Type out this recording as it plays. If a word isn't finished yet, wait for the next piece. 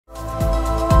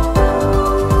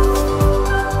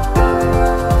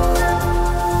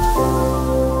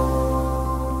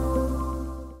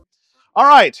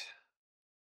right.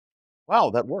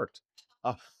 Wow, that worked.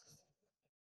 Uh,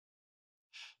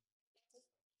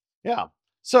 yeah.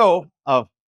 So,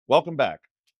 welcome back.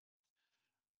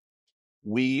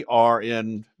 We are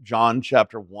in John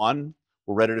chapter 1.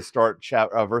 We're ready to start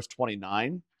verse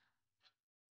 29.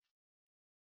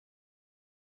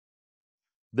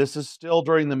 This is still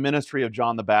during the ministry of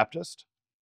John the Baptist.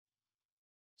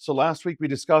 So last week we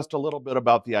discussed a little bit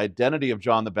about the identity of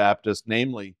John the Baptist,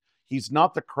 namely, he's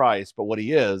not the Christ, but what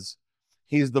he is,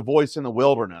 he's the voice in the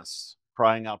wilderness,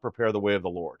 crying out, "Prepare the way of the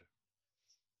Lord."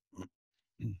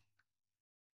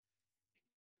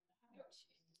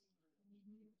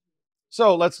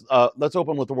 So let's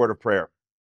open with the word of prayer.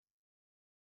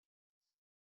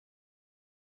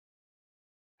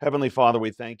 Heavenly Father,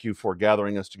 we thank you for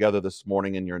gathering us together this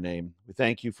morning in your name. We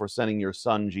thank you for sending your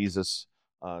Son, Jesus,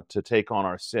 to take on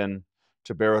our sin,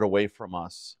 to bear it away from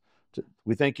us.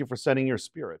 We thank you for sending your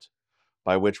Spirit,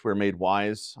 by which we're made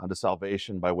wise unto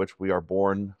salvation, by which we are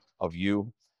born of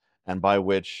you, and by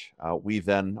which we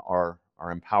then are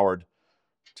empowered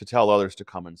to tell others to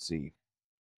come and see.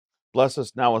 Bless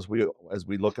us now as we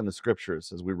look in the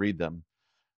Scriptures, as we read them,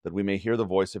 that we may hear the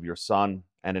voice of your Son,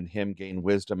 and in him gain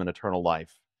wisdom and eternal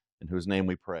life, in whose name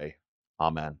we pray.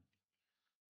 Amen.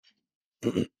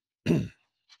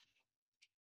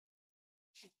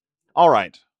 All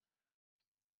right.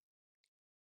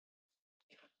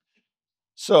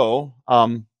 So,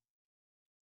 I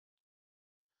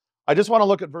just want to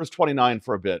look at verse 29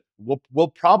 for a bit. We'll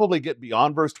probably get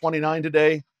beyond verse 29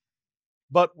 today,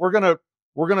 but we're gonna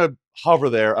hover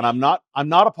there, and I'm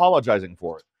not apologizing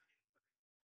for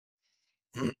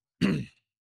it.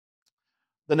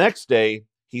 The next day,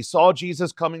 he saw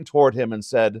Jesus coming toward him and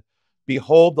said,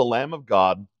 "Behold the Lamb of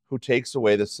God who takes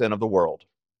away the sin of the world."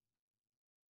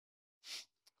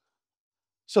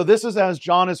 So this is as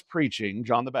John is preaching,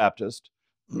 John the Baptist.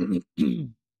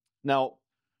 Now,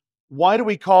 why do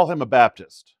we call him a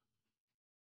Baptist?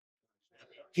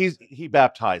 He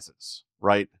baptizes,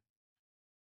 right?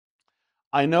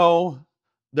 I know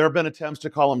there have been attempts to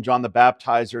call him John the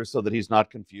Baptizer so that he's not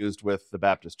confused with the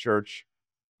Baptist Church,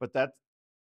 but that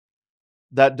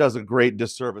does a great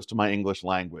disservice to my English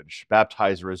language.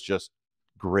 Baptizer is just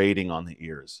grating on the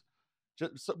ears.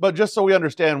 But just so we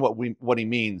understand what he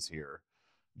means here,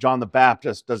 John the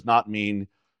Baptist does not mean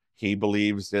he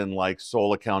believes in like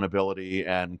soul accountability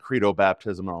and credo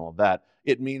baptism and all of that.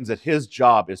 It means that his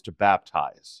job is to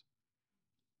baptize.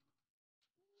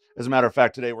 As a matter of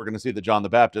fact, today we're going to see that John the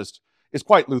Baptist is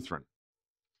quite Lutheran.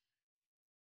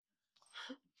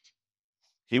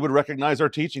 He would recognize our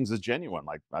teachings as genuine.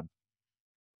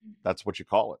 That's what you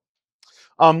call it.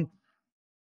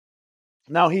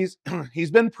 Now he's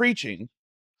been preaching,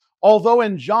 although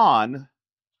in John,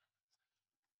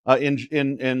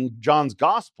 in John's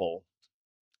gospel,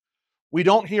 we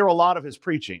don't hear a lot of his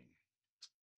preaching.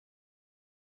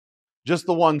 Just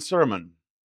the one sermon.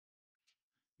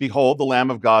 Behold, the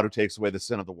Lamb of God who takes away the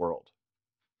sin of the world.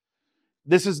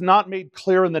 This is not made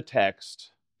clear in the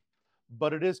text,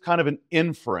 but it is kind of an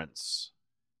inference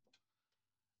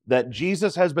that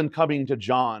Jesus has been coming to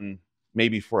John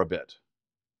maybe for a bit.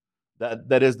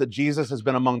 That is, that Jesus has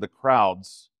been among the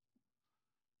crowds,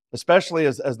 especially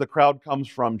as the crowd comes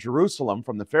from Jerusalem,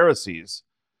 from the Pharisees.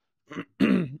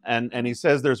 and he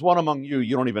says, "There's one among you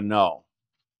don't even know."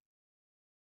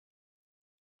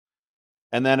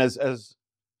 And then as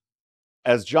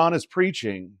John is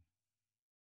preaching,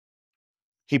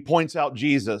 he points out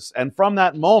Jesus. And from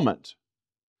the moment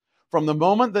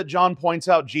that John points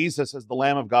out Jesus as the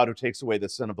Lamb of God who takes away the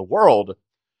sin of the world,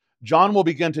 John will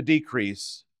begin to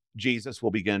decrease, Jesus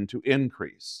will begin to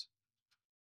increase.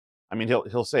 I mean,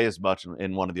 he'll say as much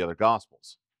in one of the other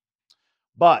Gospels.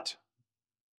 But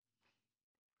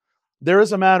there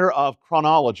is a matter of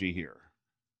chronology here.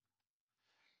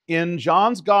 In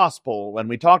John's Gospel, and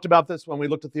we talked about this when we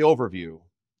looked at the overview,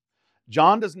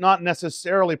 John does not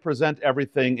necessarily present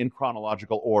everything in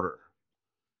chronological order.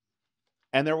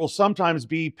 And there will sometimes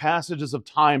be passages of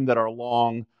time that are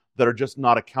long that are just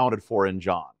not accounted for in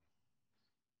John.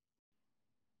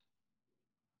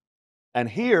 And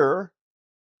here,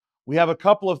 we have a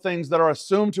couple of things that are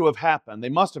assumed to have happened. They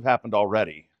must have happened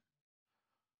already.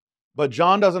 But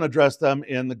John doesn't address them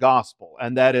in the gospel,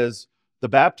 and that is the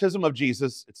baptism of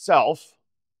Jesus itself.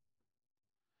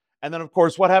 And then, of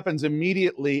course, what happens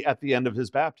immediately at the end of his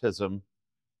baptism?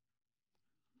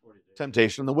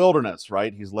 Temptation in the wilderness,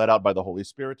 right? He's led out by the Holy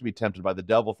Spirit to be tempted by the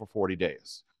devil for 40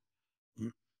 days.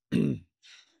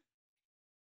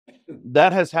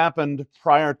 That has happened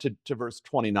prior to verse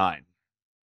 29.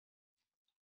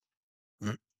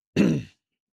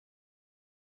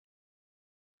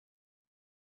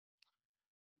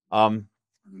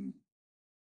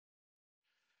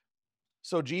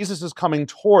 So Jesus is coming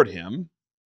toward him,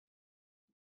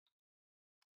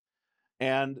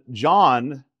 and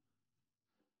John.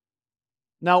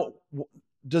 Now,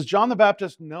 does John the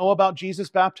Baptist know about Jesus'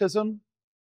 baptism?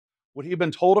 Would he have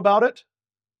been told about it?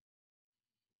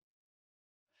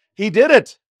 He did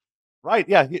it. Right.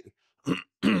 Yeah.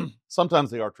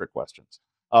 Sometimes they are trick questions.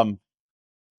 Um,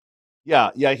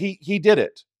 yeah, he did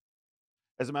it.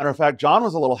 As a matter of fact, John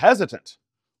was a little hesitant.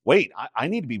 Wait, I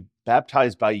need to be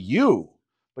baptized by you,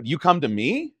 but you come to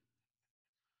me?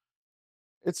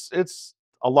 It's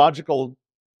a logical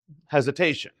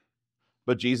hesitation.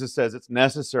 But Jesus says it's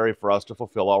necessary for us to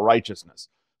fulfill all righteousness.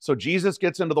 So Jesus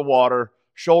gets into the water,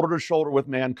 shoulder to shoulder with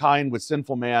mankind, with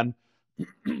sinful man.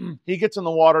 He gets in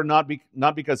the water not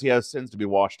because he has sins to be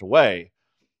washed away,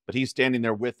 but he's standing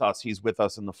there with us. He's with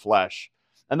us in the flesh.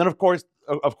 And then, of course,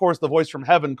 the voice from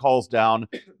heaven calls down,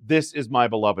 "This is my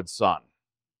beloved Son."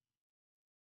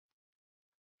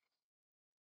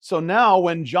 So now,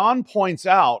 when John points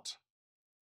out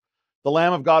the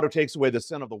Lamb of God who takes away the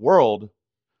sin of the world,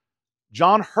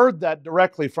 John heard that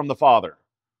directly from the Father.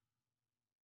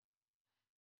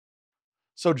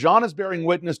 So John is bearing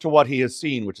witness to what he has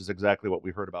seen, which is exactly what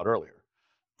we heard about earlier.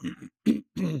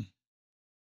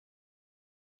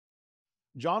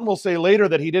 John will say later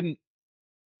that he didn't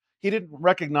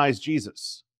recognize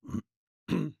Jesus.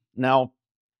 Now,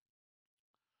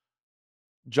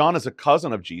 John is a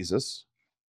cousin of Jesus,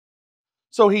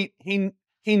 so he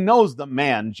knows the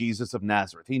man Jesus of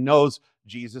Nazareth. He knows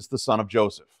Jesus, the son of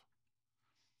Joseph.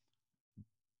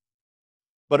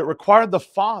 But it required the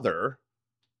Father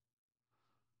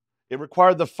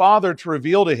to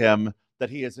reveal to him that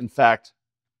he is in fact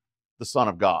the Son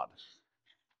of God.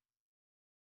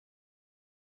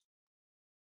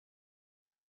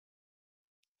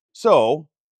 So,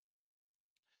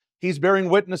 he's bearing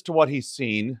witness to what he's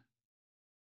seen.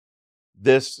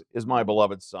 This is my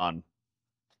beloved Son.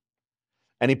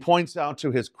 And he points out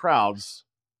to his crowds,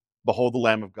 behold the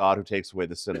Lamb of God who takes away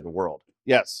the sin of the world.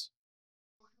 Yes.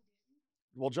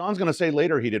 Well, John's going to say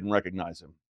later he didn't recognize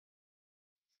him.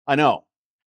 I know.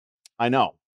 I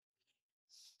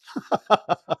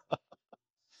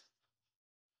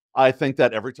think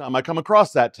that every time I come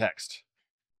across that text.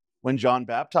 When John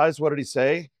baptized, what did he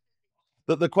say?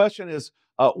 The question is,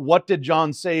 what did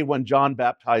John say when John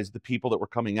baptized the people that were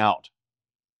coming out?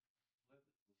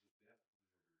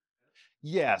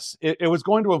 Yes, it was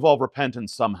going to involve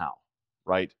repentance somehow,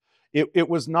 right? It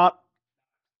was not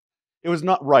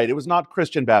right. It was not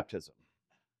Christian baptism,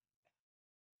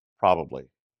 probably.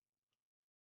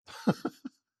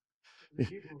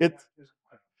 It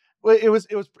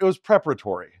was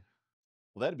preparatory.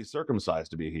 Well, that'd be circumcised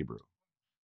to be a Hebrew.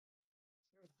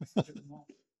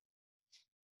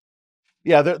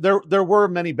 Yeah, there were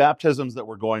many baptisms that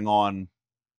were going on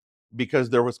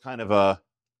because there was kind of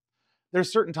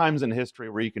there's certain times in history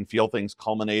where you can feel things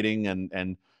culminating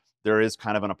and there is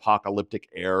kind of an apocalyptic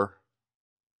air.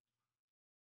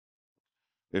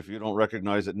 If you don't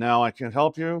recognize it now, I can't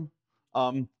help you.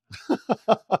 Um,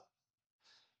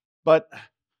 but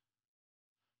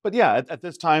yeah, at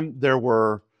this time there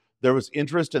was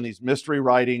interest in these mystery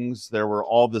writings. There were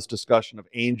all this discussion of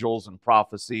angels and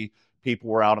prophecy. People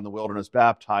were out in the wilderness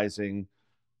baptizing.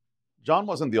 John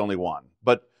wasn't the only one,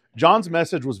 but John's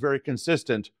message was very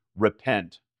consistent.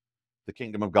 Repent. The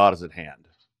kingdom of God is at hand.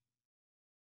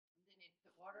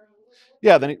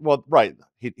 Yeah, right.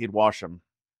 He'd wash them.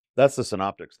 That's the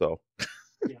synoptics, though.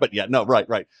 But yeah, no,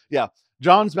 right. Yeah.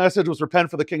 John's message was repent,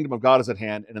 for the kingdom of God is at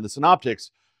hand. And in the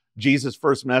synoptics, Jesus'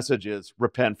 first message is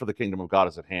repent, for the kingdom of God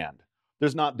is at hand.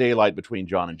 There's not daylight between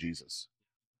John and Jesus.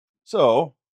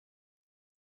 So,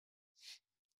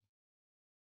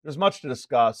 there's much to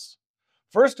discuss.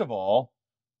 First of all,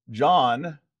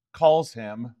 John calls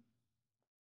him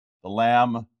the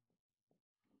Lamb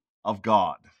of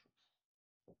God.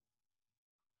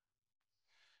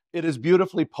 It is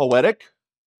beautifully poetic.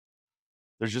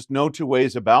 There's just no two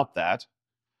ways about that.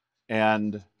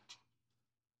 And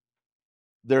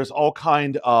there's all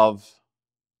kind of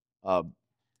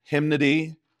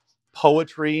hymnody,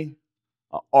 poetry,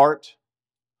 art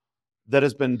that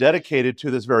has been dedicated to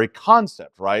this very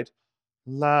concept, right?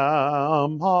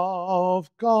 Lamb of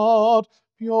God,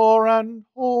 pure and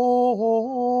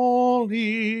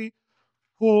holy,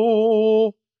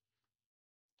 who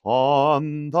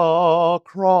on the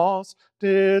cross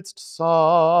didst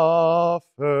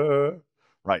suffer.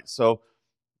 Right, so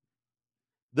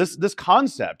this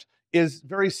concept is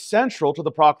very central to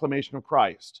the proclamation of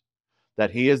Christ,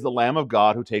 that he is the Lamb of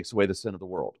God who takes away the sin of the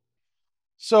world.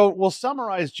 So we'll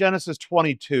summarize Genesis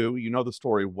 22. You know the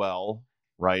story well,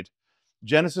 right?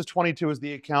 Genesis 22 is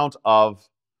the account of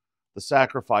the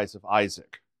sacrifice of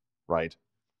Isaac, right?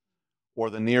 Or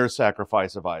the near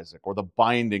sacrifice of Isaac, or the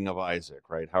binding of Isaac,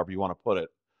 right? However you want to put it,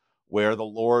 where the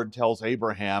Lord tells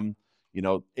Abraham,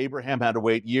 Abraham had to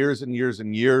wait years and years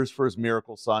and years for his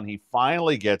miracle son. He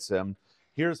finally gets him.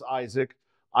 Here's Isaac.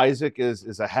 Isaac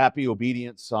is a happy,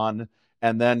 obedient son.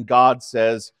 And then God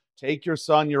says, take your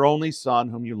son, your only son,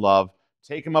 whom you love,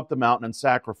 take him up the mountain and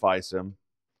sacrifice him.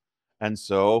 And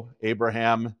so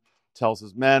Abraham tells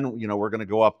his men, we're going to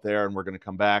go up there and we're going to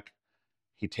come back.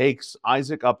 He takes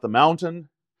Isaac up the mountain.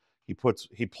 He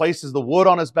places the wood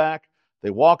on his back.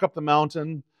 They walk up the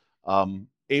mountain.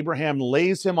 Abraham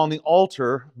lays him on the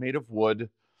altar made of wood,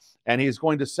 and he's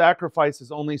going to sacrifice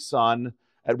his only son,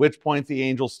 at which point the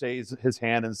angel stays his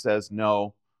hand and says,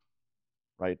 no,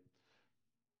 right?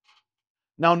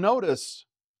 Now notice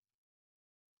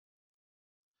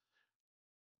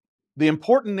the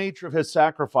important nature of his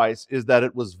sacrifice is that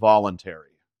it was voluntary.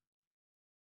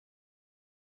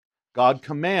 God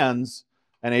commands,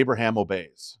 and Abraham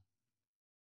obeys.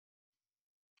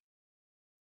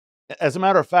 As a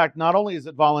matter of fact, not only is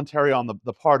it voluntary on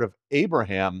the part of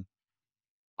Abraham,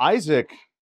 Isaac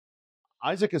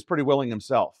is pretty willing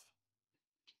himself.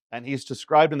 And he's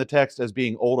described in the text as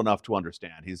being old enough to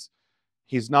understand.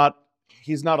 He's not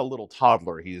a little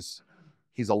toddler. He's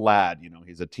a lad,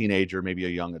 he's a teenager, maybe a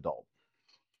young adult.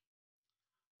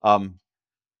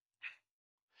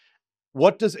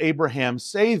 What does Abraham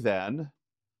say then?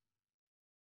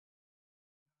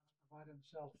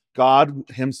 God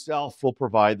himself will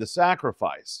provide the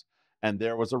sacrifice. And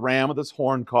there was a ram with his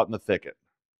horn caught in the thicket,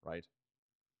 right?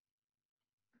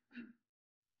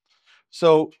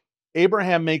 So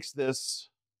Abraham makes this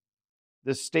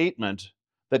statement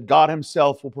that God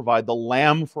himself will provide the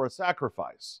lamb for a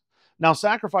sacrifice. Now,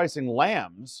 sacrificing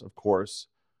lambs, of course,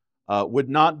 would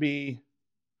not be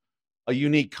a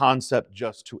unique concept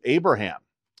just to Abraham.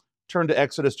 Turn to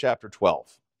Exodus chapter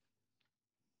 12.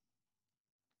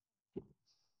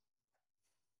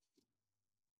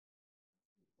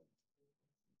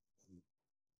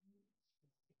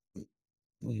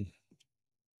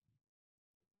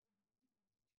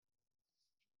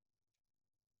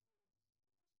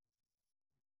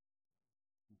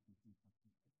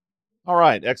 All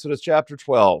right, Exodus chapter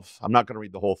 12. I'm not going to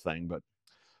read the whole thing, but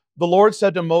the Lord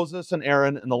said to Moses and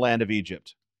Aaron in the land of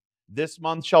Egypt, this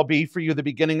month shall be for you the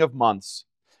beginning of months.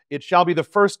 It shall be the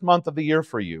first month of the year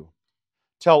for you.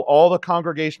 Tell all the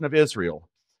congregation of Israel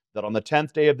that on the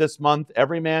 10th day of this month,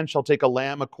 every man shall take a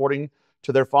lamb according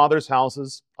to their father's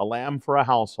houses, a lamb for a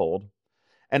household.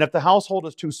 And if the household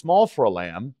is too small for a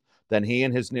lamb, then he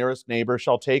and his nearest neighbor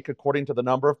shall take according to the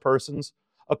number of persons,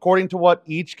 according to what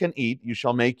each can eat, you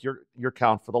shall make your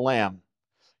count for the lamb.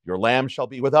 Your lamb shall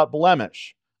be without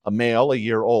blemish, a male a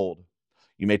year old.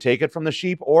 You may take it from the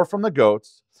sheep or from the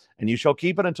goats, and you shall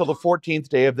keep it until the 14th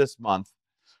day of this month,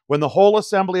 when the whole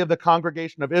assembly of the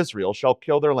congregation of Israel shall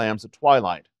kill their lambs at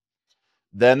twilight.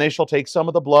 Then they shall take some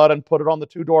of the blood and put it on the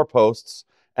 2 doorposts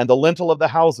and the lintel of the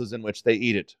houses in which they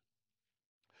eat it.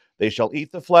 They shall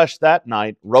eat the flesh that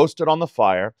night, roasted on the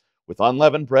fire, with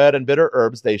unleavened bread and bitter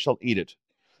herbs they shall eat it.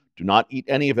 Do not eat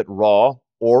any of it raw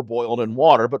or boiled in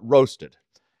water, but roasted,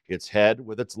 its head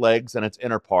with its legs and its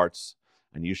inner parts,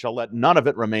 and you shall let none of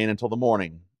it remain until the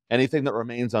morning. Anything that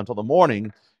remains until the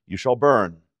morning you shall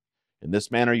burn. In this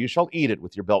manner you shall eat it,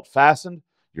 with your belt fastened,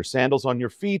 your sandals on your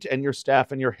feet, and your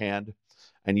staff in your hand,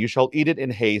 and you shall eat it in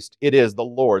haste. It is the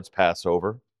Lord's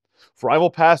Passover. For I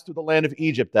will pass through the land of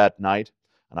Egypt that night,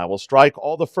 and I will strike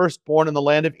all the firstborn in the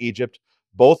land of Egypt,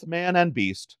 both man and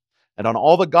beast, and on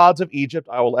all the gods of Egypt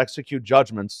I will execute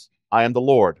judgments. I am the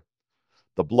Lord.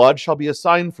 The blood shall be a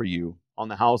sign for you on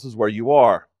the houses where you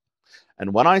are.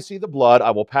 And when I see the blood,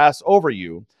 I will pass over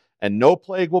you, and no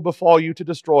plague will befall you to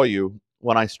destroy you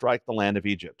when I strike the land of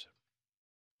Egypt.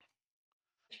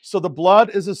 So the blood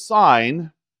is a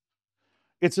sign.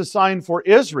 It's a sign for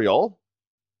Israel,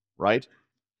 right?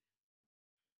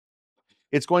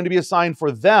 It's going to be a sign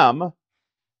for them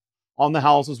on the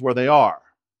houses where they are.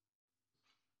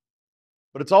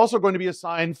 But it's also going to be a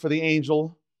sign for the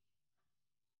angel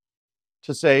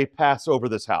to say, pass over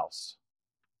this house.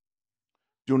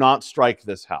 Do not strike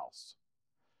this house.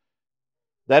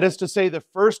 That is to say, the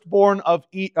firstborn of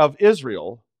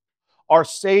Israel are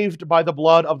saved by the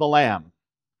blood of the Lamb.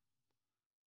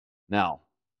 Now,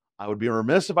 I would be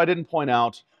remiss if I didn't point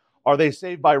out, are they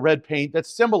saved by red paint that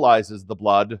symbolizes the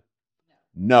blood?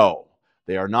 No.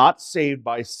 They are not saved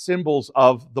by symbols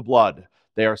of the blood.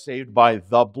 They are saved by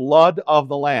the blood of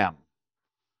the Lamb.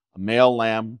 A male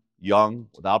lamb, young,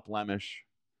 without blemish.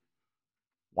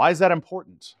 Why is that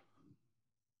important?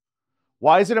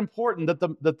 Why is it important that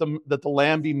the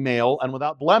lamb be male and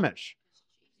without blemish?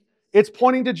 It's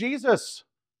pointing to Jesus.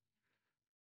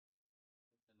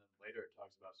 And then later it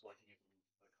talks about selecting you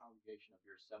from the congregation of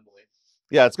your assembly.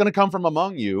 Yeah, it's going to come from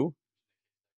among you.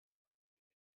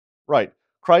 Right.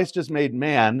 Christ is made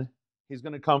man. He's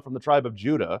going to come from the tribe of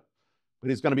Judah, but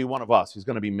he's going to be one of us. He's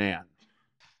going to be man.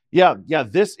 Yeah,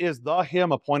 this is the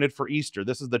hymn appointed for Easter.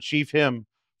 This is the chief hymn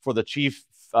for the chief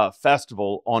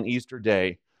festival on Easter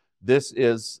Day. This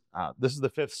is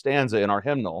the fifth stanza in our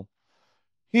hymnal.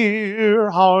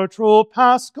 Here our true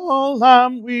Paschal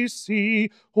Lamb we see,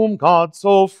 whom God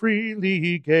so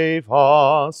freely gave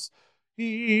us.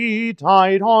 He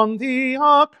died on the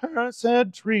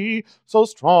accursed tree, so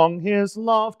strong his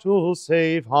love to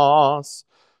save us.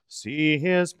 See,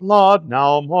 his blood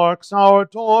now marks our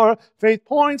door, faith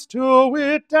points to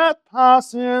it, death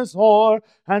passes o'er,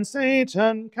 and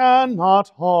Satan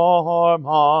cannot harm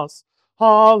us.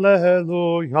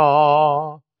 Hallelujah.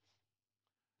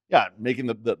 Yeah, making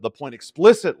the point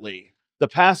explicitly. The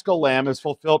Paschal Lamb is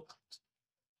fulfilled.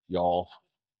 Y'all,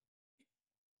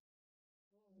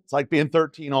 it's like being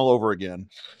 13 all over again.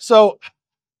 So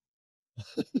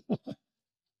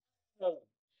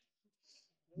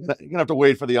you're going to have to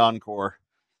wait for the encore.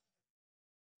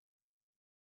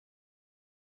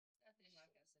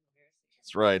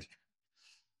 That's right.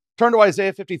 Turn to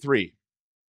Isaiah 53. That's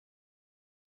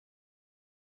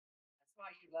why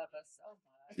you love us so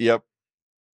much. Yep.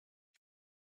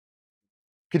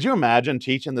 Could you imagine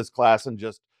teaching this class and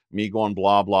just me going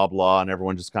blah, blah, blah, and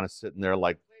everyone just kind of sitting there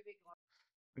like,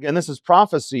 again, this is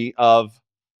prophecy of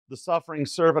the suffering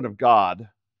servant of God,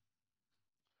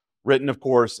 written, of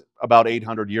course, about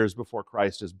 800 years before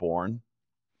Christ is born.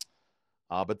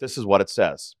 But this is what it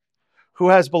says. Who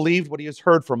has believed what he has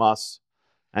heard from us,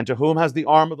 and to whom has the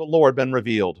arm of the Lord been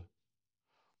revealed?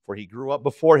 For he grew up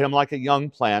before him like a young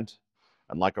plant,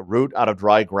 and like a root out of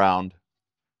dry ground.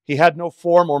 He had no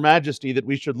form or majesty that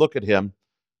we should look at him,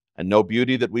 and no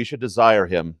beauty that we should desire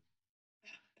him.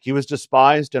 He was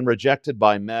despised and rejected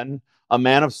by men, a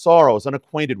man of sorrows and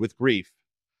acquainted with grief.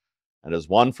 And as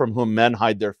one from whom men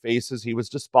hide their faces, he was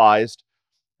despised,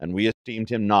 and we esteemed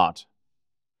him not.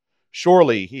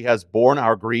 Surely he has borne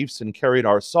our griefs and carried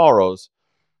our sorrows,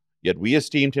 yet we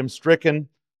esteemed him stricken,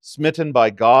 smitten by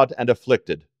God, and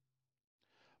afflicted.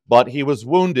 But he was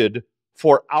wounded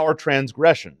for our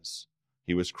transgressions.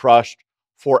 He was crushed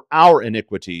for our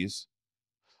iniquities.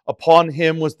 Upon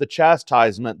him was the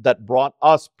chastisement that brought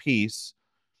us peace,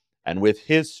 and with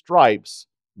his stripes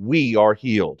we are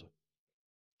healed.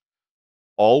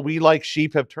 All we like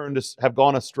sheep have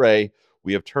gone astray.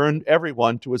 We have turned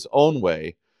everyone to his own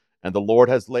way, and the Lord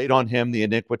has laid on him the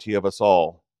iniquity of us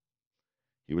all.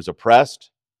 He was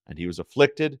oppressed, and he was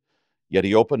afflicted, yet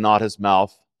he opened not his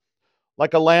mouth.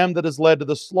 Like a lamb that is led to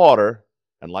the slaughter,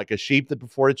 and like a sheep that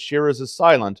before its shearers is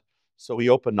silent, so he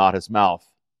opened not his mouth.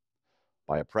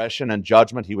 By oppression and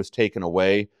judgment he was taken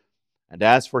away. And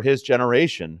as for his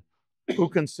generation, who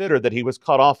considered that he was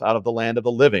cut off out of the land of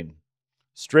the living,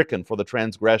 stricken for the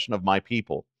transgression of my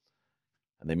people?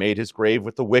 And they made his grave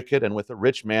with the wicked and with the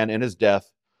rich man in his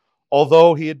death,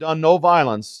 although he had done no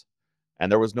violence,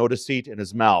 and there was no deceit in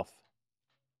his mouth.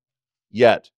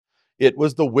 Yet it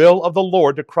was the will of the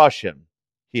Lord to crush him.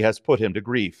 He has put him to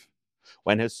grief.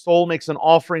 When his soul makes an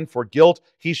offering for guilt,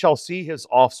 he shall see his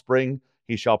offspring.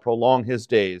 He shall prolong his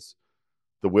days.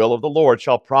 The will of the Lord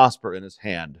shall prosper in his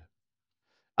hand.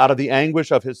 Out of the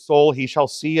anguish of his soul he shall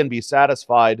see and be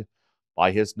satisfied.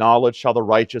 By his knowledge shall the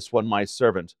righteous one, my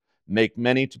servant, make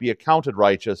many to be accounted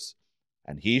righteous,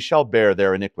 and he shall bear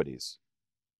their iniquities.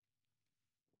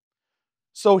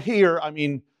 So here,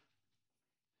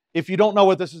 if you don't know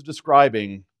what this is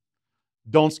describing,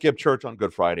 don't skip church on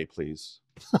Good Friday, please.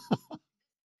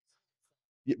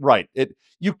 Right.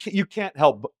 You can't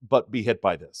help but be hit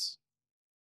by this.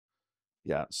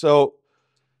 Yeah. So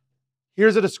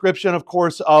here's a description, of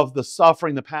course, of the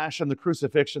suffering, the passion, the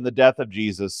crucifixion, the death of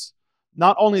Jesus.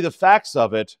 Not only the facts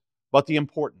of it, but the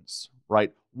importance,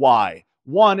 right? Why?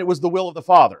 One, it was the will of the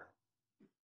Father.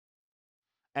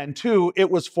 And two, it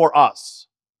was for us.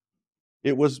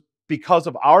 It was because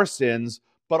of our sins,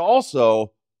 but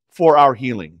also for our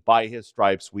healing. By his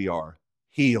stripes we are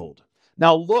healed.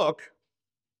 Now look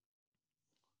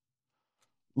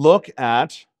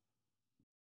at,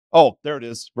 there it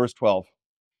is, verse 12.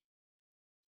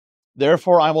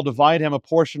 Therefore I will divide him a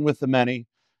portion with the many,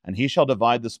 and he shall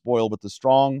divide the spoil with the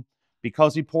strong,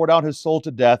 because he poured out his soul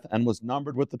to death and was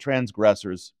numbered with the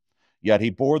transgressors. Yet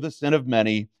he bore the sin of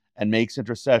many and makes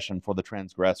intercession for the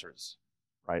transgressors.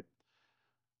 Right?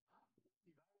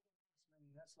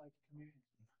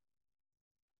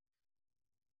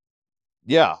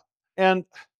 Yeah. And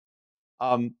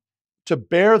to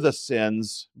bear the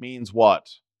sins means what?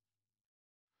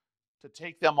 to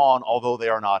take them on, although they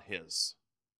are not his.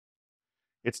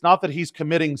 It's not that he's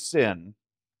committing sin.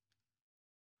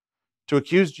 To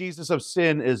accuse Jesus of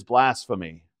sin is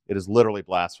blasphemy. It is literally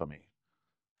blasphemy.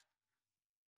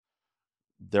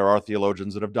 There are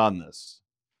theologians that have done this.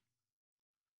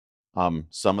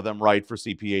 Some of them write for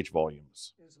CPH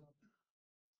volumes.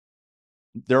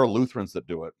 There are Lutherans that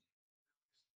do it.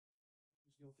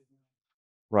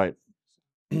 Right.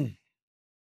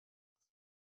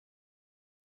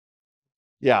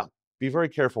 Yeah, be very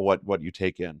careful what you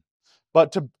take in.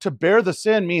 But to bear the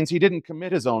sin means he didn't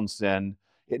commit his own sin.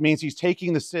 It means he's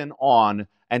taking the sin on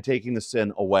and taking the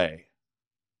sin away.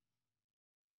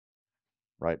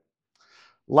 Right.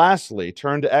 Lastly,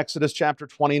 turn to Exodus chapter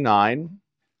 29.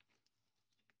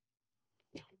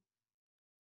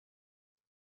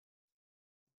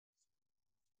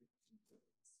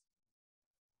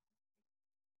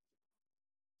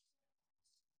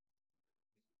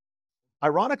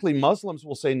 Ironically, Muslims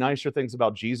will say nicer things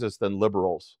about Jesus than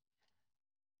liberals.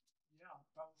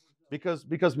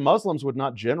 Because Muslims would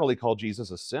not generally call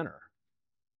Jesus a sinner.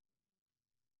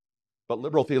 But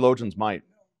liberal theologians might.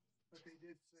 But they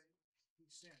did say he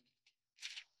sinned.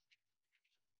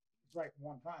 Right,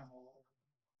 one time.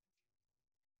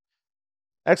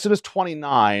 Exodus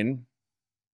 29.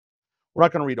 We're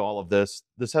not going to read all of this.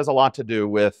 This has a lot to do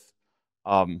with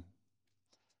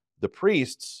the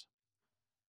priests.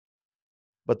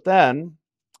 But then,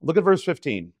 look at verse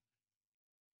 15.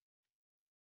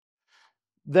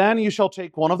 Then you shall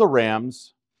take one of the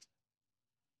rams,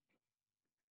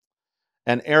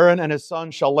 and Aaron and his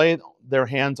sons shall lay their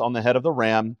hands on the head of the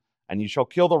ram, and you shall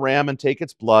kill the ram and take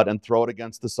its blood and throw it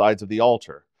against the sides of the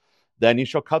altar. Then you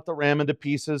shall cut the ram into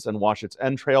pieces and wash its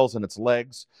entrails and its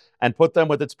legs, and put them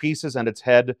with its pieces and its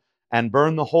head, and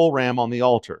burn the whole ram on the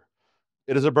altar.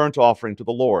 It is a burnt offering to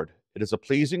the Lord. It is a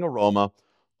pleasing aroma,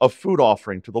 a food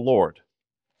offering to the Lord.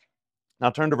 Now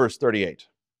turn to verse 38.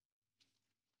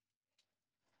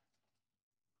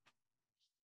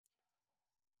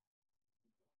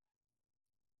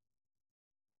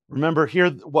 Remember here,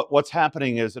 what's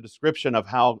happening is a description of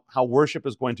how worship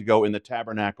is going to go in the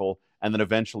tabernacle and then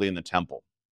eventually in the temple.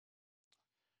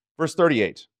 Verse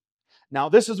 38. Now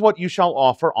this is what you shall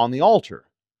offer on the altar: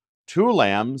 2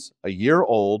 lambs, a year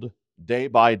old, day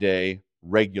by day,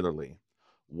 regularly.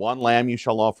 1 lamb you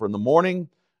shall offer in the morning,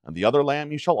 and the other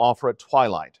lamb you shall offer at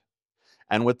twilight.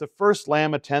 And with the first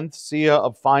lamb, a 10th seah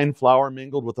of fine flour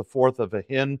mingled with 1/4 of a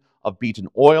hin of beaten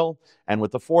oil, and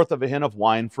with 1/4 of a hin of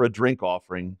wine for a drink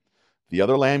offering. The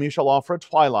other lamb you shall offer at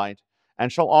twilight,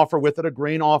 and shall offer with it a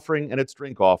grain offering and its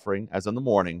drink offering, as in the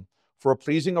morning, for a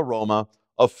pleasing aroma,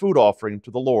 a food offering to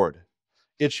the Lord.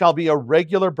 It shall be a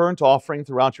regular burnt offering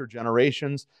throughout your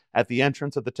generations at the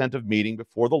entrance of the tent of meeting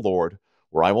before the Lord,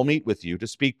 where I will meet with you, to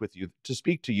speak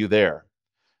to you there.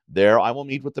 There I will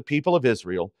meet with the people of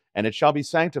Israel, and it shall be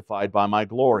sanctified by my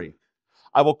glory.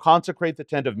 I will consecrate the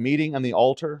tent of meeting and the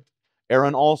altar.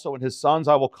 Aaron also and his sons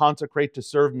I will consecrate to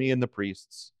serve me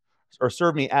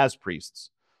serve me as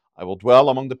priests. I will dwell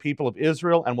among the people of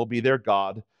Israel and will be their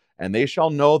God, and they shall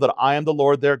know that I am the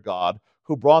Lord their God,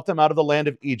 who brought them out of the land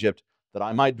of Egypt, that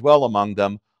I might dwell among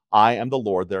them. I am the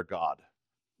Lord their God.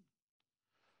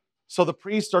 So the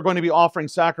priests are going to be offering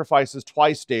sacrifices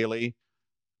twice daily.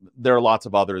 There are lots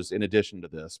of others in addition to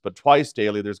this, but twice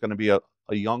daily there's going to be a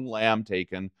young lamb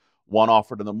taken, one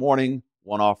offered in the morning,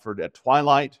 one offered at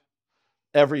twilight,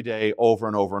 every day over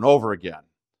and over and over again,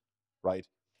 right?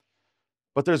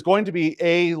 But there's going to be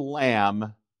a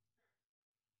lamb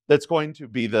that's going to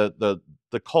be the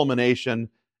culmination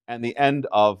and the end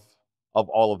of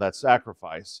all of that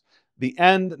sacrifice. The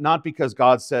end, not because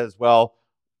God says, well,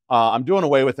 I'm doing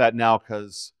away with that now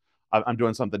because I'm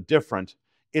doing something different.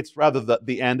 It's rather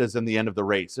the end as in the end of the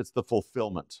race. It's the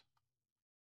fulfillment,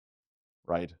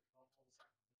 right?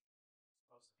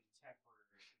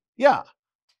 Yeah,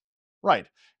 right.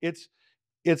 It's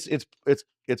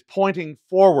pointing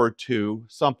forward to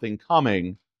something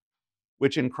coming,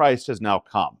 which in Christ has now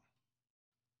come.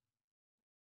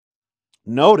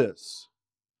 Notice,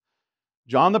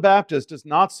 John the Baptist does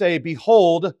not say,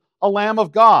 "Behold, a Lamb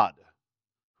of God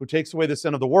who takes away the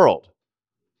sin of the world."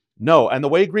 No, and the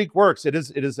way Greek works, it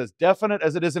is as definite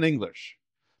as it is in English.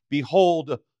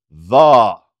 Behold,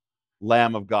 the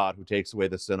Lamb of God who takes away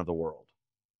the sin of the world.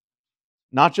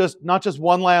 Not just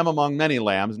one lamb among many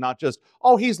lambs, not just,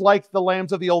 oh, he's like the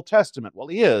lambs of the Old Testament. Well,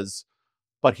 he is,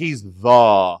 but he's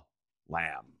the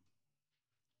Lamb,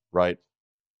 right?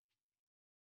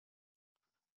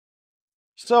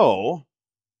 So,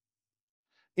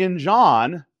 in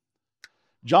John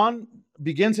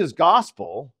begins his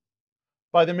gospel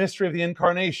by the mystery of the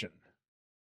incarnation.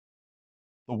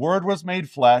 The Word was made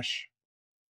flesh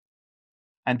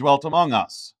and dwelt among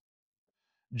us.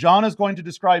 John is going to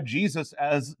describe Jesus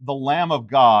as the Lamb of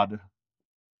God.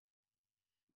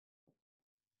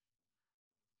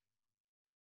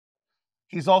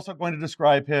 He's also going to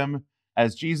describe him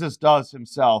as Jesus does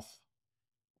himself.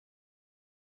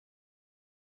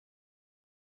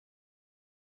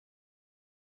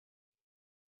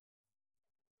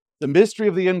 The mystery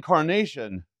of the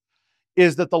incarnation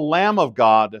is that the Lamb of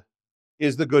God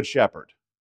is the Good Shepherd.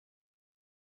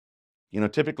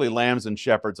 Typically lambs and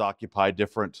shepherds occupy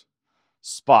different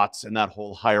spots in that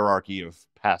whole hierarchy of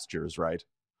pastures, right?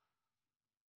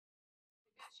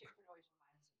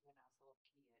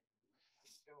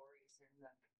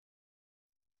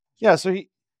 Yeah, so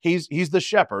he's the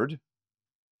shepherd,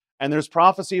 and there's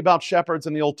prophecy about shepherds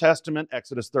in the Old Testament,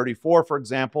 Exodus 34, for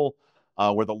example,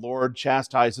 where the Lord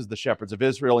chastises the shepherds of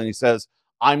Israel, and he says,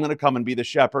 I'm going to come and be the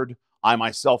shepherd. I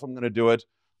myself am going to do it.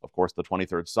 Of course, the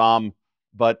 23rd Psalm.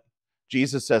 But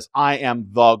Jesus says, I am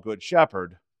the good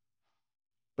shepherd.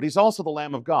 But he's also the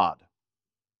Lamb of God.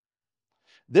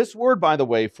 This word, by the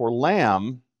way, for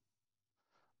lamb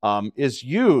is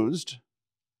used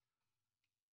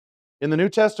in the New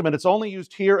Testament. It's only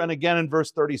used here and again in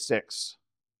verse 36.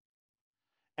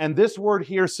 And this word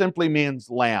here simply means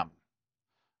lamb.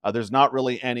 There's not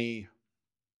any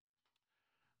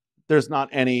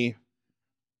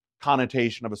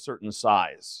connotation of a certain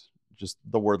size, just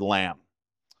the word lamb.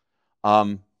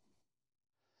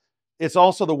 It's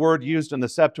also the word used in the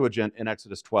Septuagint in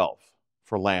Exodus 12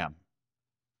 for lamb.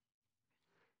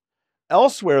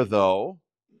 Elsewhere, though,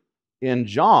 in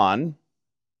John,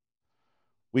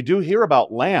 we do hear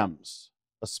about lambs,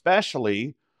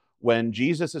 especially when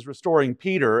Jesus is restoring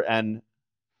Peter, and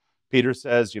Peter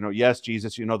says, yes,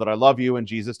 Jesus, you know that I love you, and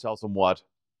Jesus tells him what?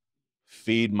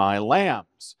 Feed my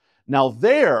lambs. Now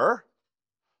there,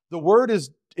 the word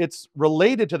it's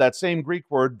related to that same Greek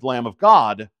word, Lamb of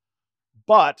God,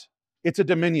 but it's a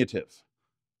diminutive,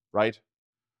 right?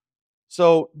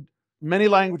 So many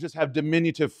languages have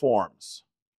diminutive forms.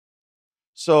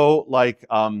 So like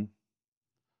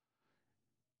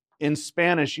in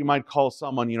Spanish, you might call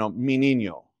someone, mi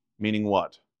niño, meaning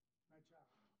what?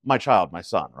 My child, my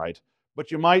son, right? But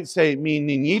you might say mi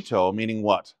niñito, meaning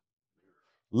what?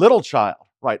 Little child,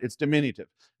 right? It's diminutive.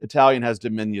 Italian has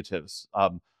diminutives.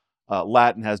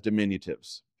 Latin has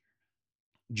diminutives.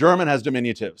 German has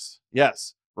diminutives.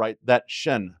 Yes, right? That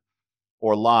shen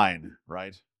or line,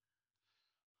 right?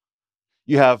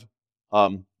 You have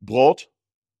Brot,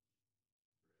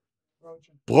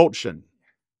 Brotchen,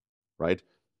 right?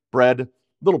 Bread,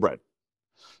 little bread.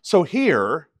 So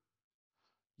here,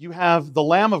 you have the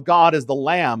Lamb of God as the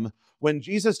lamb. When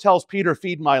Jesus tells Peter,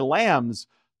 feed my lambs,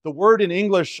 the word in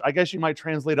English, I guess you might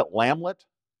translate it lamlet.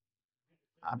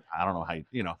 I don't know how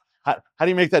do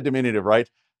you make that diminutive, right?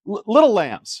 Little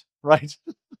lambs, right?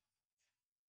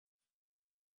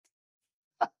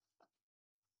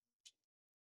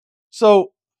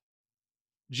 So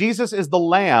Jesus is the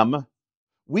lamb.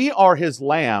 We are his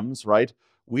lambs, right?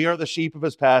 We are the sheep of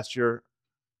his pasture,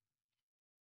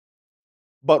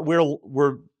 but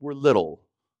we're little,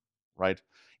 right?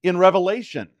 In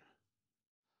Revelation,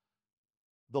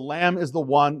 the lamb is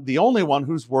the only one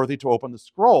who's worthy to open the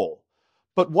scroll.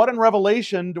 But what in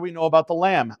Revelation do we know about the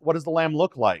lamb? What does the lamb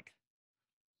look like?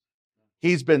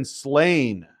 He's been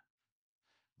slain.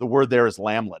 The word there is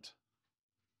lamlet.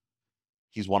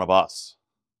 He's one of us.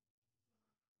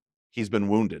 He's been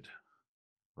wounded,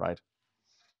 right?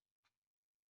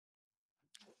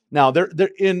 Now, there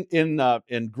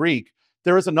in Greek,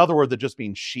 there is another word that just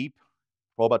means sheep,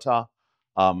 robata,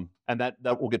 and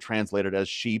that will get translated as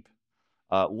sheep.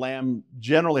 Lamb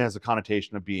generally has a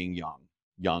connotation of being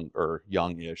young or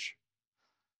youngish.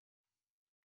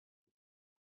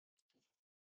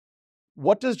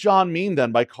 What does John mean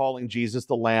then by calling Jesus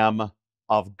the Lamb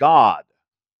of God?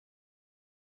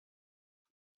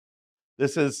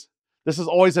 This is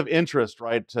always of interest,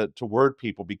 right, to word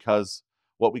people, because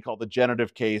what we call the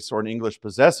genitive case or an English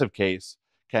possessive case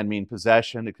can mean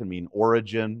possession, it can mean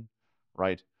origin,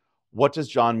 right? What does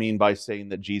John mean by saying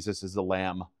that Jesus is the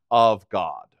Lamb of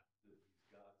God?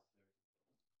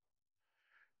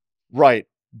 Right,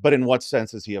 but in what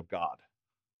sense is he of God?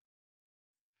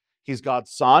 He's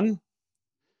God's son?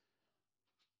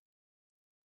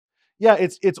 Yeah,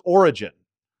 it's origin,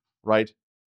 right?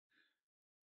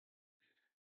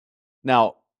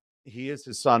 Now, he is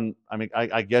his son. I mean,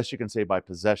 I guess you can say by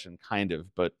possession, kind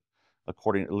of, but at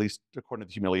least according to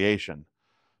the humiliation.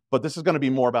 But this is going to be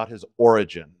more about his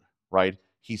origin, right?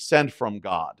 He's sent from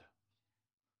God.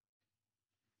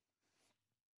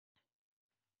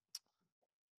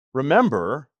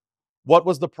 Remember, what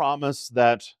was the promise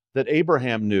that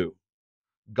Abraham knew?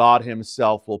 God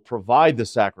himself will provide the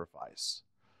sacrifice.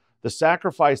 The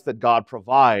sacrifice that God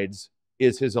provides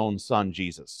is his own son,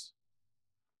 Jesus.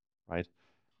 Right?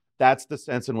 That's the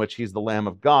sense in which he's the Lamb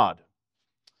of God.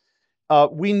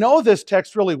 We know this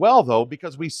text really well, though,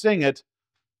 because we sing it.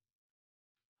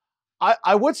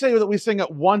 I would say that we sing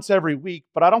it once every week,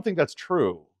 but I don't think that's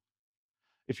true.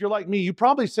 If you're like me, you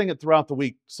probably sing it throughout the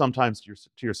week sometimes to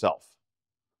yourself.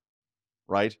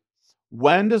 Right?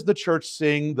 When does the church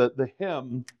sing the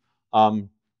hymn?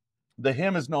 The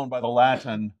hymn is known by the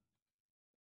Latin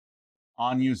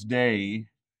Agnus Dei.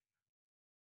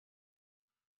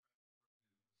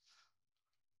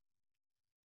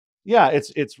 Yeah,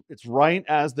 it's right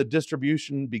as the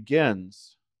distribution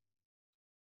begins,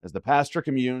 as the pastor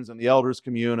communes and the elders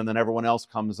commune, and then everyone else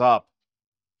comes up.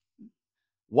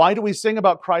 Why do we sing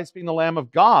about Christ being the Lamb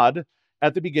of God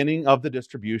at the beginning of the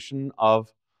distribution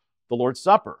of the Lord's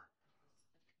Supper?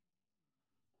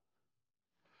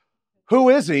 Who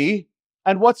is he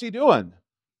and what's he doing?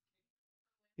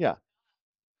 Yeah.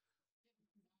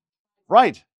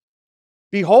 Right.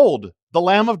 Behold, the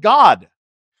Lamb of God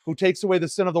who takes away the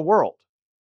sin of the world,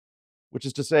 which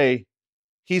is to say,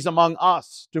 he's among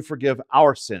us to forgive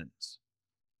our sins.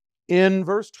 In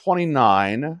verse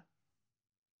 29,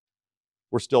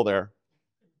 we're still there.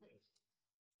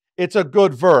 It's a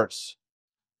good verse.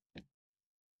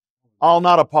 I'll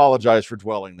not apologize for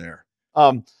dwelling there.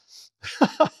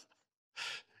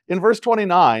 In verse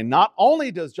 29, not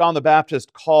only does John the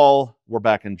Baptist call, we're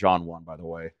back in John 1, by the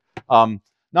way.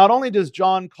 Not only does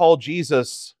John call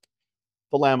Jesus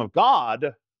the Lamb of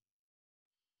God,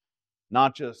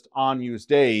 not just Agnus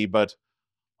Dei, but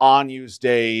Agnus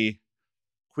Dei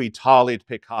qui talit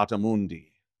peccata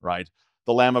mundi, right?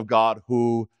 The Lamb of God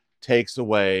who takes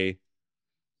away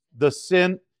the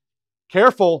sin.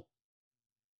 Careful.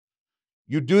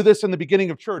 You do this in the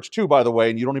beginning of church too, by the way,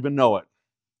 and you don't even know it.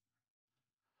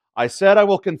 I said, I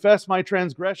will confess my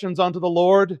transgressions unto the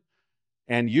Lord,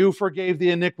 and you forgave the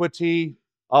iniquity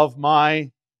of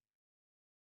my...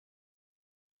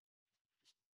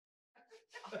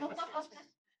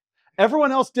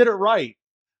 Everyone else did it right.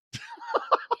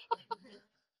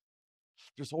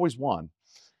 There's always one.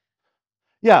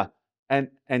 Yeah, and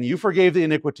you forgave the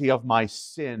iniquity of my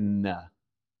sin.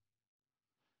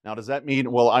 Now, does that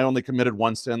mean, well, I only committed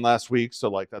one sin last week, so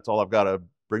like that's all I've got to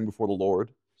bring before the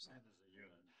Lord?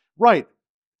 Right.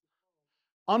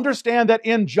 Understand that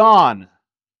in John,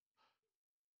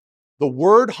 the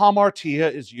word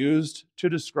hamartia is used to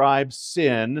describe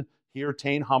sin, here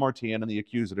tain hamartian in the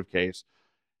accusative case.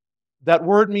 That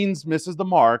word misses the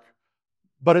mark,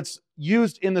 but it's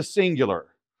used in the singular.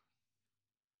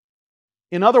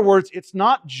 In other words, it's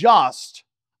not just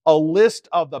a list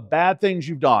of the bad things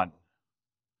you've done.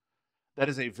 That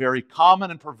is a very common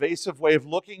and pervasive way of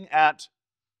looking at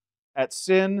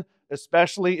sin,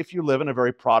 especially if you live in a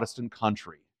very Protestant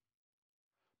country.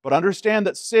 But understand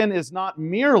that sin is not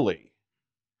merely,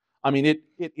 it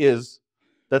is,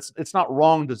 it's not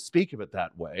wrong to speak of it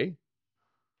that way.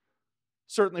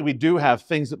 Certainly we do have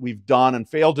things that we've done and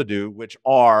failed to do which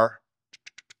are,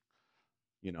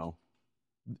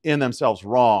 in themselves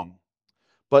wrong.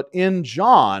 But in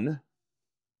John,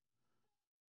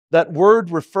 that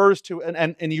word refers to,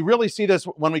 and you really see this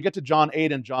when we get to John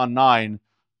 8 and John 9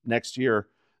 next year,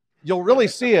 you'll really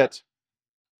see it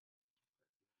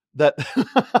that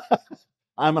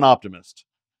I'm an optimist.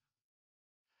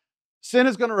 Sin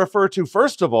is going to refer to,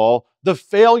 first of all, the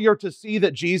failure to see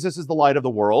that Jesus is the light of the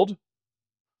world,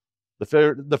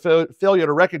 the failure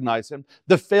to recognize him,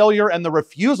 the failure and the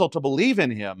refusal to believe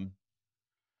in him,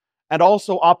 and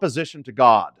also opposition to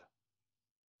God.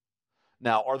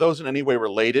 Now, are those in any way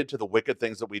related to the wicked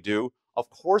things that we do?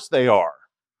 Of course they are.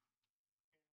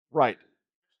 Right.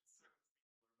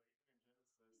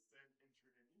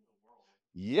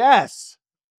 Yes.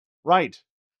 Right.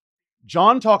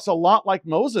 John talks a lot like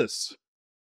Moses.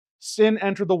 Sin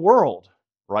entered the world,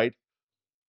 right?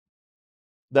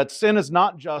 That sin is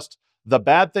not just the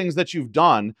bad things that you've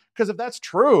done, because if that's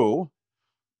true,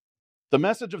 the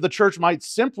message of the church might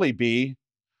simply be,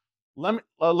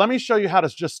 let me show you how to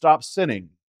just stop sinning.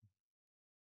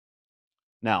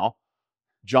 Now,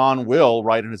 John will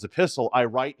write in his epistle, I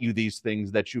write you these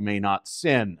things that you may not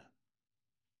sin.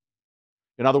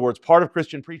 In other words, part of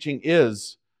Christian preaching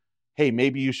is, hey,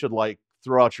 maybe you should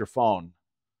throw out your phone.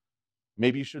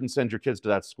 Maybe you shouldn't send your kids to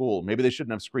that school. Maybe they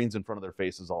shouldn't have screens in front of their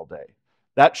faces all day.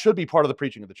 That should be part of the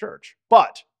preaching of the church.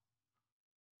 But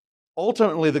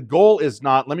ultimately, the goal is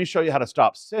not, let me show you how to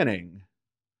stop sinning.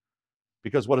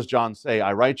 Because what does John say?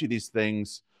 I write you these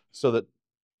things so that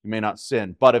you may not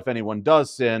sin. But if anyone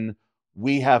does sin,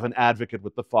 we have an advocate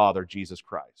with the Father, Jesus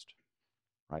Christ.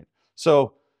 Right?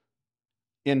 So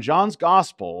in John's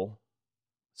gospel,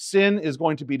 sin is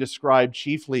going to be described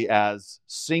chiefly as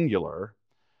singular,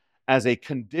 as a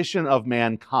condition of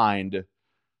mankind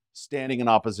standing in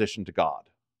opposition to God.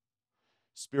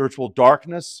 Spiritual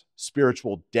darkness,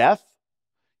 spiritual death,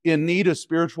 in need of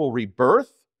spiritual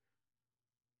rebirth,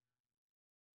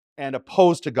 and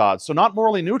opposed to God. So not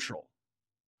morally neutral.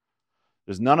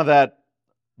 There's none of that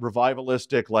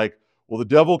revivalistic, like, well, the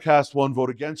devil cast one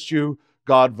vote against you,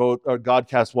 God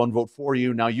cast one vote for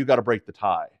you, now you got to break the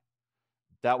tie.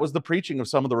 That was the preaching of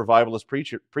some of the revivalist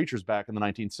preachers back in the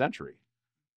 19th century.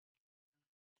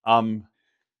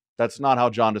 That's not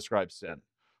how John describes sin.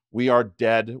 We are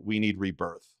dead, we need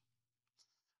rebirth.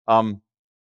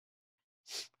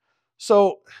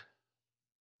 So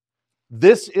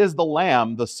this is the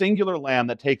lamb, the singular lamb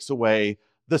that takes away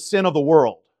the sin of the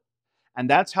world. And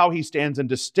that's how he stands in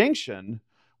distinction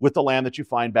with the lamb that you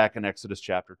find back in Exodus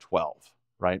chapter 12,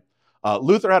 right?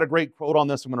 Luther had a great quote on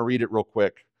this. I'm going to read it real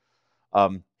quick.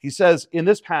 He says, in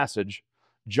this passage,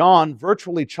 John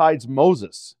virtually chides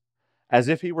Moses as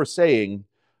if he were saying,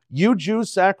 you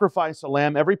Jews sacrifice a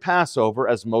lamb every Passover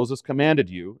as Moses commanded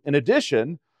you. In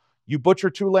addition, you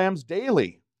butcher 2 lambs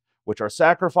daily, which are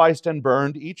sacrificed and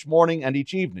burned each morning and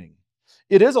each evening.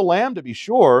 It is a lamb, to be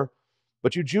sure,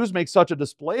 but you Jews make such a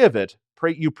display of it.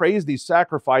 You praise these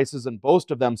sacrifices and boast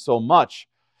of them so much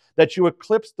that you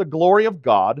eclipse the glory of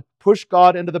God, push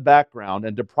God into the background,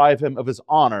 and deprive him of his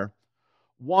honor.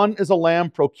 One is a lamb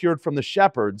procured from the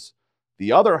shepherds.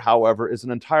 The other, however, is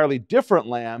an entirely different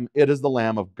lamb. It is the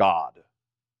Lamb of God.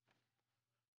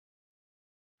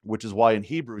 Which is why in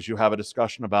Hebrews you have a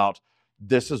discussion about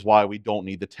this is why we don't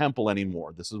need the temple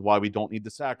anymore. This is why we don't need the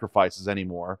sacrifices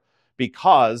anymore.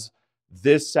 Because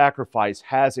this sacrifice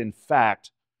has in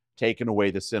fact taken away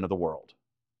the sin of the world.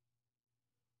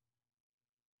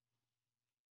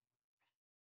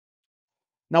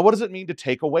 Now, what does it mean to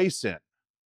take away sin?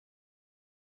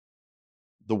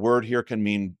 The word here can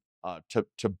mean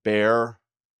to bear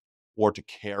or to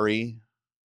carry.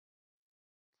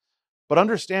 But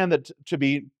understand that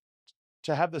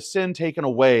to have the sin taken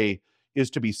away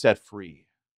is to be set free.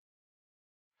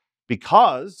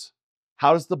 Because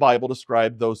how does the Bible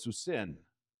describe those who sin?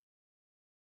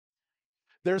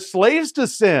 They're slaves to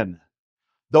sin.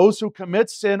 Those who commit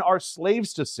sin are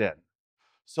slaves to sin.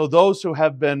 So those who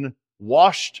have been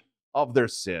washed of their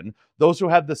sin, those who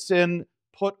have the sin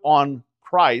put on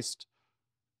Christ,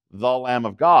 the Lamb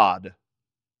of God,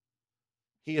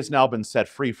 he has now been set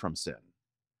free from sin.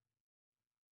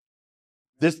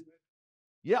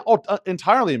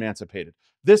 Entirely emancipated.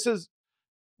 This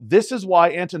is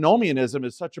why antinomianism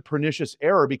is such a pernicious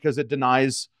error, because it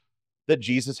denies that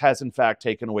Jesus has in fact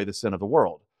taken away the sin of the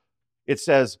world. It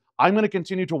says, I'm going to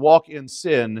continue to walk in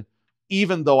sin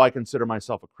even though I consider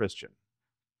myself a Christian.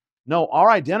 No, our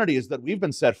identity is that we've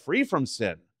been set free from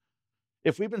sin.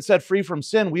 If we've been set free from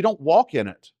sin, we don't walk in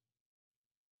it.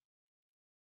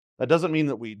 That doesn't mean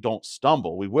that we don't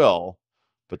stumble. We will.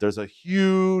 But there's a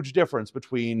huge difference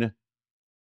between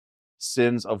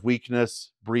sins of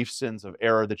weakness, brief sins of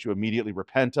error that you immediately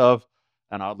repent of.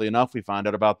 And oddly enough, we find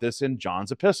out about this in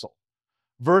John's epistle.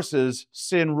 Versus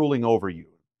sin ruling over you,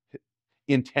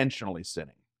 intentionally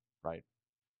sinning, right?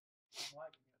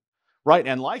 Right,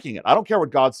 and liking it. I don't care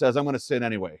what God says, I'm going to sin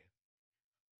anyway.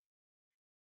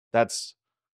 That's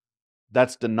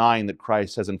denying that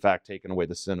Christ has in fact taken away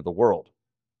the sin of the world.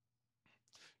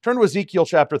 Turn to Ezekiel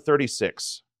chapter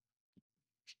 36.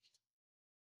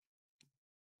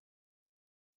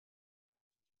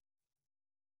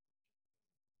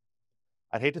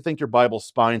 I'd hate to think your Bible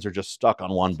spines are just stuck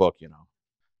on one book,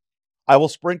 I will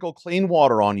sprinkle clean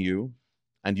water on you,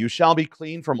 and you shall be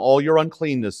clean from all your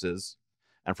uncleannesses,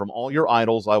 and from all your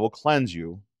idols I will cleanse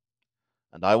you.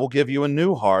 And I will give you a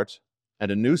new heart, and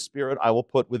a new spirit I will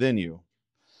put within you.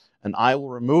 And I will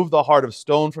remove the heart of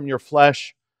stone from your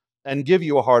flesh, and give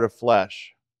you a heart of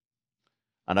flesh.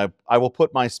 And I will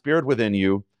put my spirit within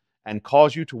you, and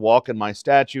cause you to walk in my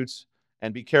statutes,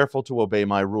 and be careful to obey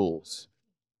my rules.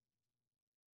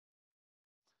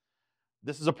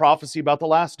 This is a prophecy about the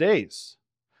last days.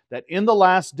 That in the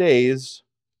last days,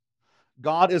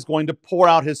 God is going to pour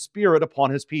out his Spirit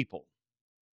upon his people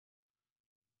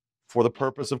for the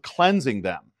purpose of cleansing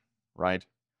them, right?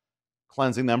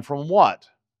 Cleansing them from what?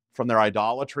 From their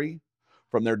idolatry,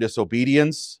 from their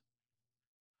disobedience.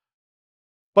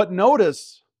 But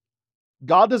notice,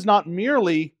 God does not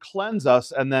merely cleanse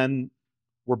us and then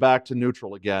we're back to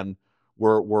neutral again.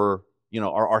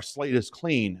 Our slate is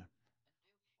clean.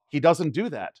 He doesn't do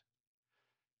that.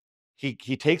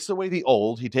 He takes away the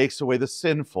old, he takes away the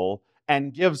sinful,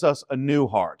 and gives us a new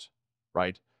heart,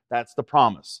 right? That's the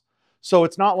promise. So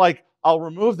it's not like I'll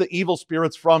remove the evil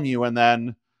spirits from you, and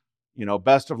then,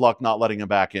 best of luck not letting them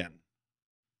back in.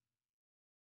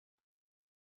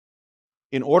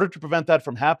 In order to prevent that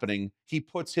from happening, he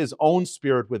puts his own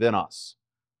spirit within us.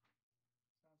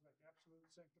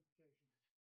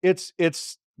 This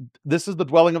is the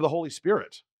dwelling of the Holy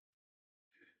Spirit.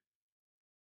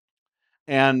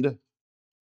 And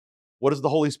what does the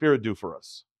Holy Spirit do for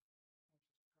us?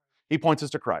 He points us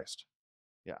to Christ.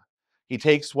 Yeah. He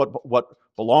takes what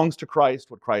belongs to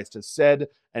Christ, what Christ has said,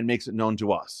 and makes it known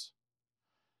to us.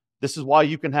 This is why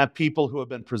you can have people who have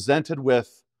been presented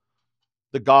with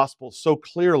the gospel so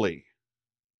clearly,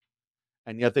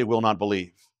 and yet they will not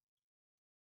believe.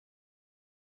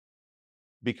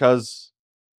 Because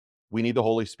we need the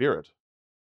Holy Spirit.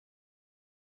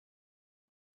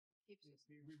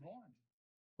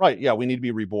 Right, yeah, we need to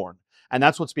be reborn. And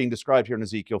that's what's being described here in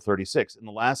Ezekiel 36. In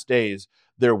the last days,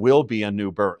 there will be a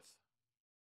new birth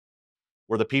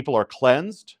where the people are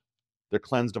cleansed. They're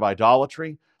cleansed of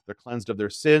idolatry. They're cleansed of their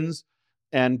sins.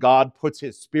 And God puts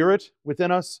his spirit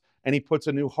within us, and he puts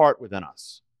a new heart within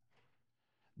us.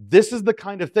 This is the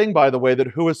kind of thing, by the way, that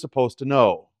who is supposed to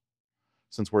know?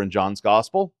 Since we're in John's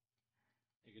gospel,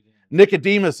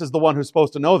 Nicodemus is the one who's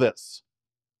supposed to know this.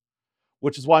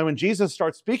 Which is why when Jesus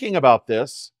starts speaking about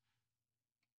this,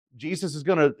 Jesus is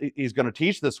going to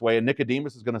teach this way, and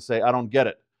Nicodemus is going to say, I don't get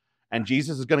it. And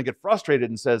Jesus is going to get frustrated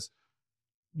and says,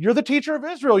 you're the teacher of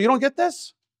Israel. You don't get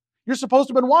this? You're supposed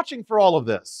to have been watching for all of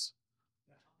this.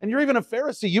 And you're even a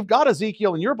Pharisee. You've got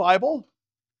Ezekiel in your Bible.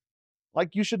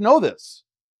 Like, you should know this.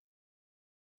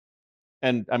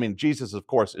 And I mean, Jesus, of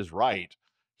course, is right.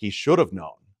 He should have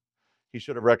known. He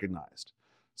should have recognized.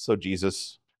 So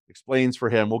Jesus explains for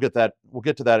him. We'll get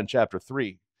to that in chapter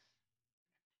 3.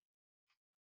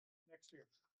 Next year.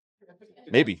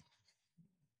 Maybe.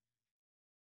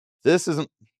 This isn't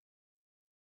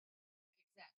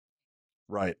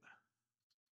right.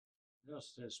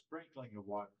 Just a sprinkling of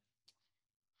water.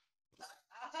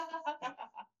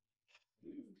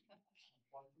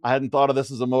 I hadn't thought of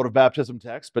this as a mode of baptism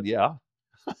text, but yeah.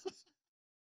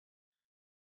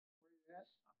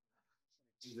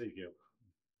 Ezekiel.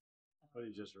 What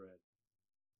you just read.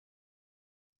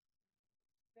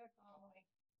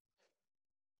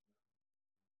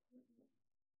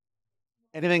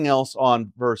 Anything else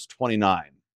on verse 29?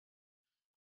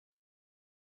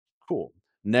 Cool.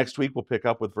 Next week, we'll pick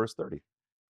up with verse 30.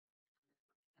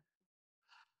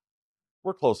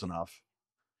 We're close enough.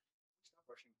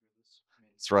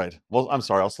 That's right. Well, I'm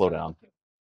sorry, I'll slow down.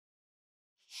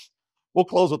 We'll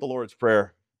close with the Lord's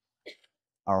Prayer.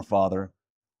 Our Father,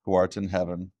 who art in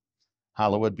heaven,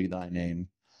 hallowed be thy name.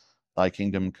 Thy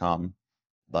kingdom come,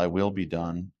 thy will be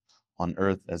done, on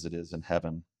earth as it is in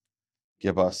heaven.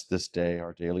 Give us this day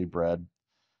our daily bread,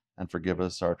 and forgive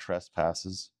us our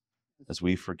trespasses, as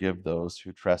we forgive those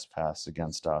who trespass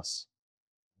against us.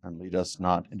 And lead us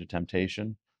not into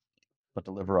temptation, but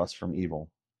deliver us from evil.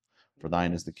 For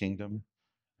thine is the kingdom,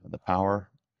 and the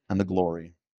power, and the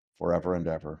glory, forever and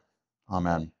ever.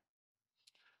 Amen.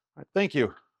 All right, thank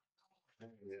you.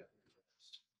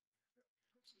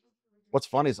 What's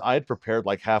funny is I had prepared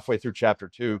like halfway through chapter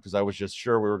 2 because I was just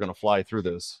sure we were going to fly through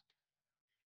this.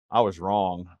 I was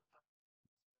wrong.